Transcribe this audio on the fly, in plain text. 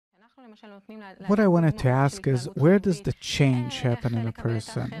What I wanted to ask is, where does the change happen in a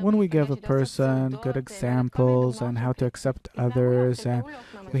person? When we give a person good examples on how to accept others, and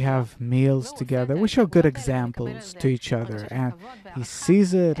we have meals together, we show good examples to each other, and he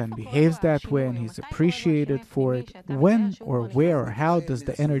sees it and behaves that way, and he's appreciated for it. When or where or how does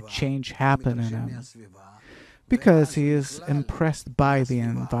the inner change happen in him? Because he is impressed by the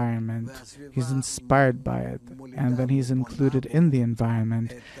environment, he's inspired by it, and then he's included in the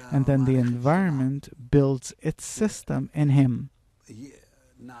environment, and then the environment builds its system in him.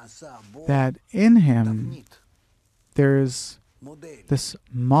 That in him there's this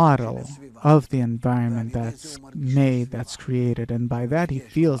model of the environment that's made, that's created, and by that he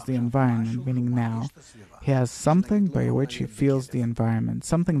feels the environment, meaning now he has something by which he feels the environment,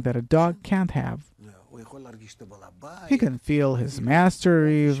 something that a dog can't have. He can feel his master,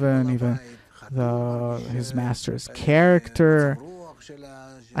 even his master's character.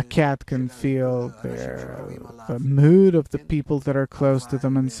 A cat can feel the mood of the people that are close to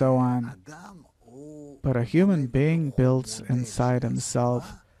them, and so on. But a human being builds inside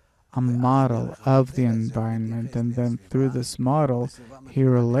himself a model of the environment, and then through this model he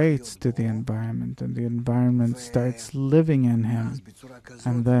relates to the environment, and the environment starts living in him,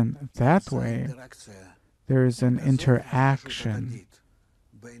 and then that way there is an interaction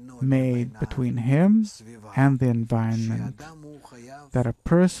made between him and the environment, that a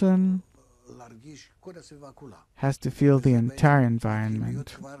person has to feel the entire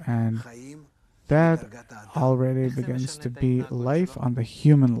environment, and that already begins to be life on the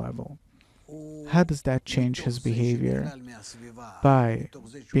human level. How does that change his behavior? By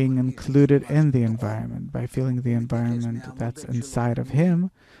being included in the environment, by feeling the environment that's inside of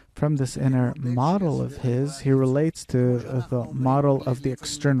him. From this inner model of his, he relates to the model of the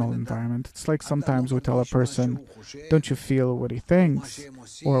external environment. It's like sometimes we tell a person, don't you feel what he thinks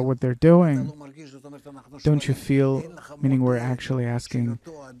or what they're doing? Don't you feel, meaning we're actually asking,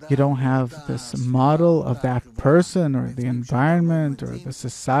 you don't have this model of that person or the environment or the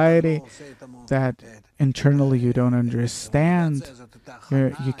society that internally you don't understand.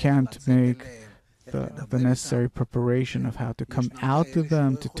 You can't make the necessary preparation of how to come out to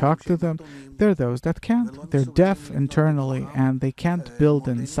them, to talk to them. There are those that can't. They're deaf internally, and they can't build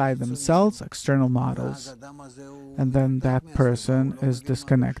inside themselves external models. And then that person is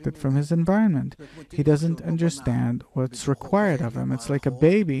disconnected from his environment. He doesn't understand what's required of him. It's like a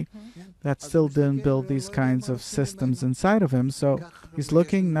baby that still didn't build these kinds of systems inside of him. So he's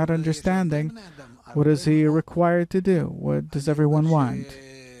looking, not understanding, what is he required to do? What does everyone want?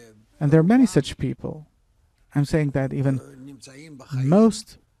 And there are many such people. I'm saying that even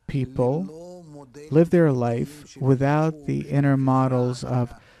most people live their life without the inner models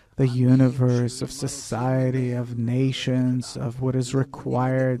of the universe, of society, of nations, of what is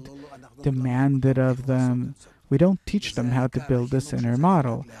required, demanded of them. We don't teach them how to build this inner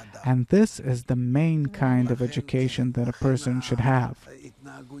model. And this is the main kind of education that a person should have.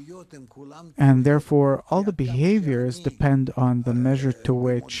 And therefore, all the behaviors depend on the measure to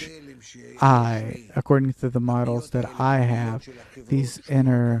which according to the models that I have, these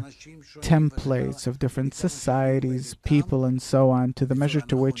inner templates of different societies, people, and so on, to the measure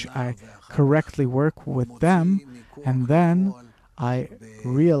to which I correctly work with them, and then I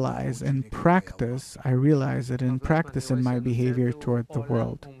realize it in practice in my behavior toward the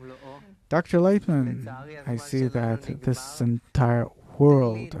world. Dr. Leitman, I see that this entire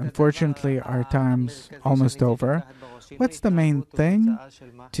world, unfortunately, our time's almost over. What's the main thing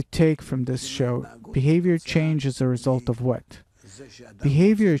to take from this show? Behavior change is a result of what?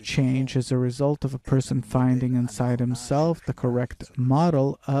 Behavior change is a result of a person finding inside himself the correct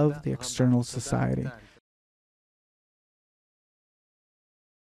model of the external society.